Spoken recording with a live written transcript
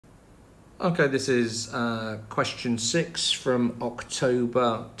Okay, this is question 6 from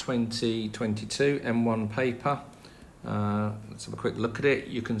October 2022, M1 paper. Let's have a quick look at it.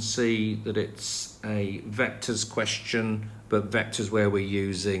 You can see that it's a vectors question, but vectors where we're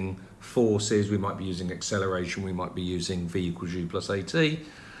using forces, we might be using acceleration, we might be using v equals u plus at.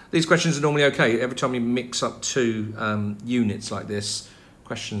 These questions are normally okay. Every time you mix up two units like this,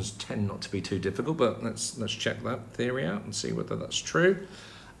 questions tend not to be too difficult, but let's check that theory out and see whether that's true.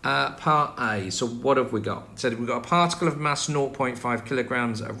 Part A, so what have we got? It said we've got a particle of mass 0.5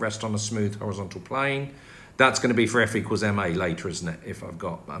 kilograms at rest on a smooth horizontal plane. That's going to be for F equals ma later, isn't it? If I've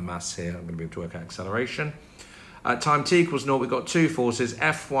got a mass here, I'm going to be able to work out acceleration. At time t equals 0, we've got two forces,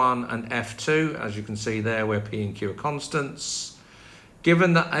 F1 and F2. As you can see there, where P and Q are constants.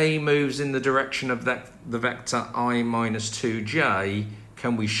 Given that A moves in the direction of the vector I minus 2j,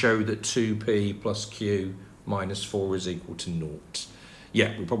 can we show that 2P plus Q minus 4 is equal to 0?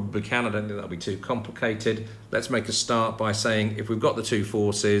 Yeah, we probably can. I don't think that'll be too complicated. Let's make a start by saying if we've got the two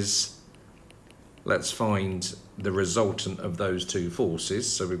forces, let's find the resultant of those two forces.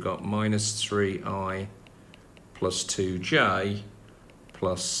 So we've got minus 3i plus 2j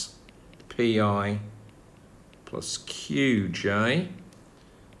plus pi plus qj.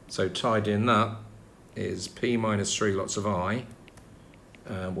 So tied in that is p minus 3 lots of i.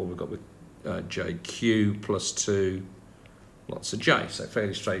 What we've got with jq plus 2 lots of j, so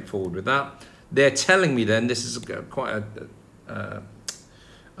fairly straightforward with that. They're telling me then, this is quite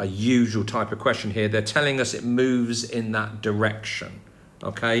a usual type of question here, they're telling us it moves in that direction,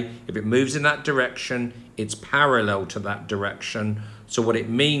 okay? If it moves in that direction, it's parallel to that direction. So what it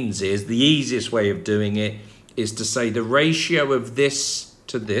means is, the easiest way of doing it is to say the ratio of this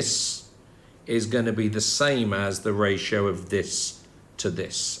to this is going to be the same as the ratio of this to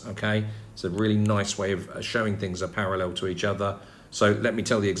this, okay? It's a really nice way of showing things are parallel to each other. So let me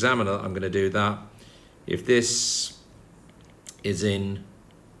tell the examiner that I'm going to do that. If this is in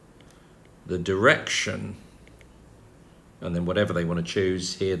the direction, and then whatever they want to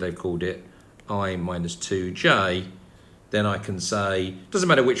choose, here they've called it I minus 2j, then I can say, doesn't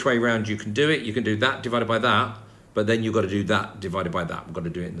matter which way around you can do it, you can do that divided by that, but then you've got to do that divided by that. We've got to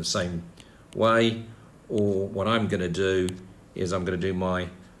do it in the same way. Or what I'm going to do is I'm going to do my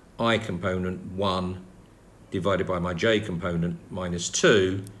I component 1 divided by my j component minus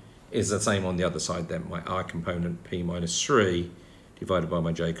 2 is the same on the other side then. My I component p minus 3 divided by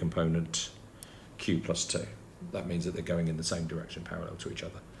my j component q plus 2. That means that they're going in the same direction, parallel to each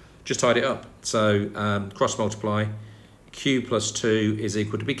other. Just tied it up. So cross multiply, q plus 2 is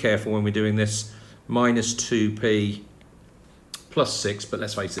equal to, be careful when we're doing this, minus 2p plus 6, but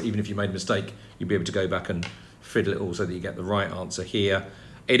let's face it, even if you made a mistake, you'll be able to go back and fiddle it all so that you get the right answer here.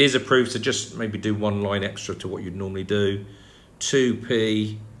 It is a proof, so just maybe do one line extra to what you'd normally do.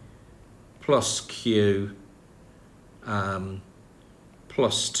 2p plus q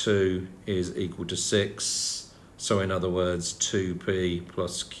plus 2 is equal to 6. So in other words, 2p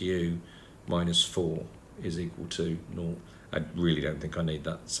plus q minus 4 is equal to 0. I really don't think I need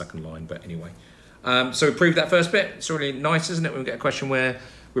that second line, but anyway. So we proved that first bit. It's really nice, isn't it, when we get a question where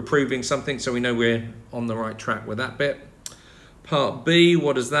we're proving something, so we know we're on the right track with that bit. Part B,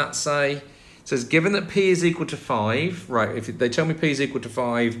 what does that say? It says, given that P is equal to 5, right, if they tell me P is equal to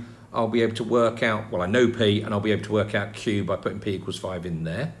 5, I'll be able to work out, well, I know P, and I'll be able to work out Q by putting P equals 5 in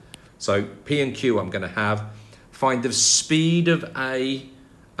there. So P and Q I'm going to have. Find the speed of A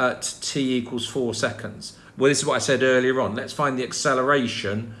at t equals 4 seconds. Well, this is what I said earlier on. Let's find the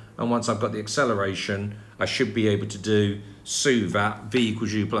acceleration, and once I've got the acceleration, I should be able to do suvat, v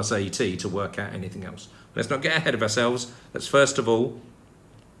equals u plus at, to work out anything else. Let's not get ahead of ourselves. Let's first of all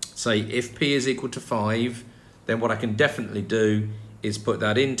say if p is equal to 5, then what I can definitely do is put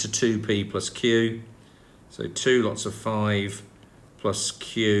that into 2p plus q. So 2 lots of 5 plus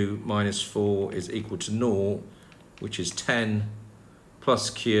q minus 4 is equal to 0, which is 10 plus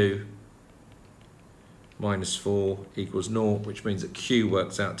q minus 4 equals 0, which means that q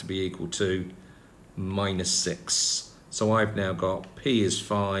works out to be equal to minus 6. So I've now got p is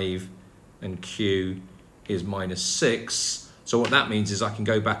 5 and q is minus 6. So what that means is I can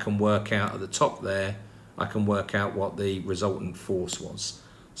go back and work out at the top there, I can work out what the resultant force was.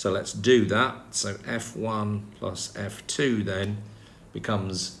 So let's do that. So F1 plus F2 then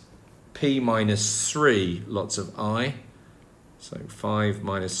becomes p minus 3 lots of I. So 5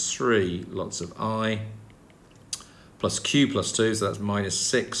 minus 3 lots of I plus q plus 2, so that's minus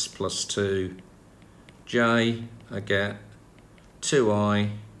 6 plus 2 j. I get 2i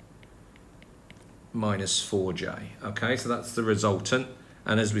minus 4j. Okay, so that's the resultant.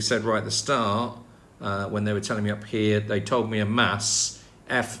 And as we said right at the start, when they were telling me up here, they told me a mass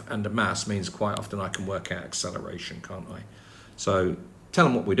F and a mass means quite often I can work out acceleration, can't I? So tell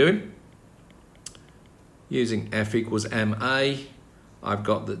them what we're doing. Using F equals ma, I've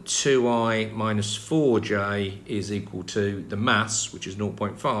got that 2i minus 4j is equal to the mass, which is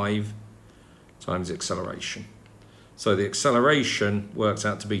 0.5, times acceleration. So the acceleration works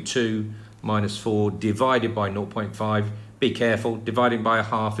out to be 2 minus 4 divided by 0.5. Be careful, dividing by a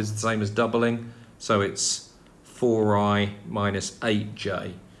half is the same as doubling, so it's 4i minus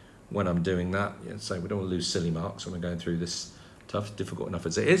 8j when I'm doing that. Yeah, so we don't want to lose silly marks when we're going through this tough, difficult enough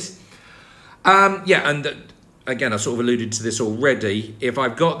as it is. Yeah, and again, I sort of alluded to this already. If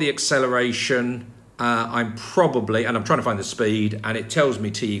I've got the acceleration, I'm probably, and I'm trying to find the speed, and it tells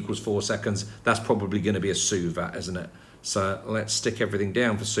me t equals 4 seconds, that's probably going to be a suvat, isn't it? So let's stick everything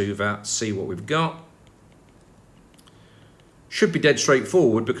down for suvat, see what we've got. Should be dead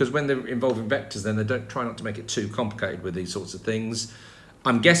straightforward, because when they're involving vectors, then they don't try not to make it too complicated with these sorts of things.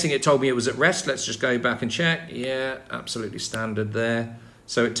 I'm guessing it told me it was at rest. Let's just go back and check. Yeah, absolutely standard there.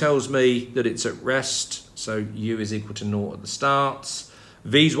 So it tells me that it's at rest. So u is equal to 0 at the start.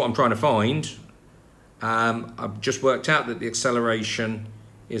 V is what I'm trying to find. I've just worked out that the acceleration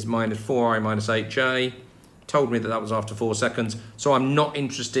is minus 4i minus 8j. Told me that that was after 4 seconds. So I'm not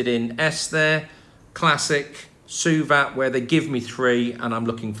interested in S there. Classic suvat where they give me 3 and I'm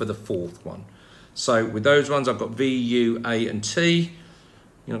looking for the 4th one. So with those ones, I've got V, U, A and T.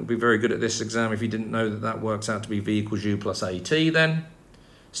 You're not going to be very good at this exam if you didn't know that that works out to be V equals U plus AT then.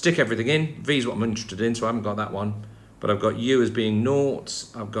 Stick everything in. V is what I'm interested in, so I haven't got that one. But I've got U as being 0.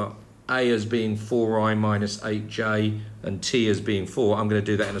 I've got A as being 4i minus 8j and T as being 4. I'm going to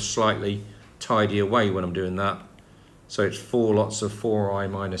do that in a slightly tidier way when I'm doing that. So it's 4 lots of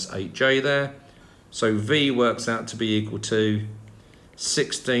 4i minus 8j there. So V works out to be equal to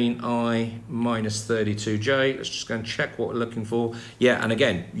 16i minus 32j. Let's just go and check what we're looking for. Yeah, and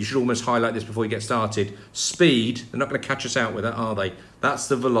again, you should almost highlight this before you get started. Speed, they're not going to catch us out with it, are they? That's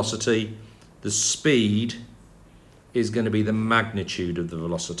the velocity. The speed is going to be the magnitude of the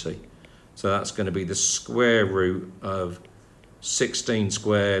velocity. So that's going to be the square root of 16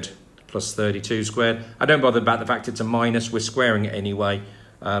 squared plus 32 squared. I don't bother about the fact it's a minus. We're squaring it anyway.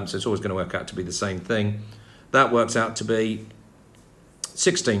 So it's always going to work out to be the same thing. That works out to be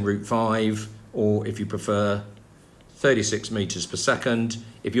 16 root 5, or if you prefer, 36 meters per second.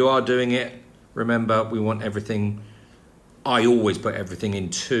 If you are doing it, remember, we want everything, I always put everything in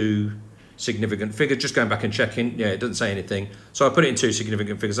 2 significant figures. Just going back and checking, yeah, it doesn't say anything. So I put it in 2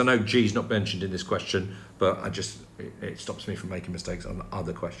 significant figures. I know G is not mentioned in this question, but it stops me from making mistakes on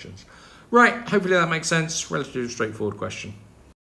other questions. Right, hopefully that makes sense. Relatively straightforward question.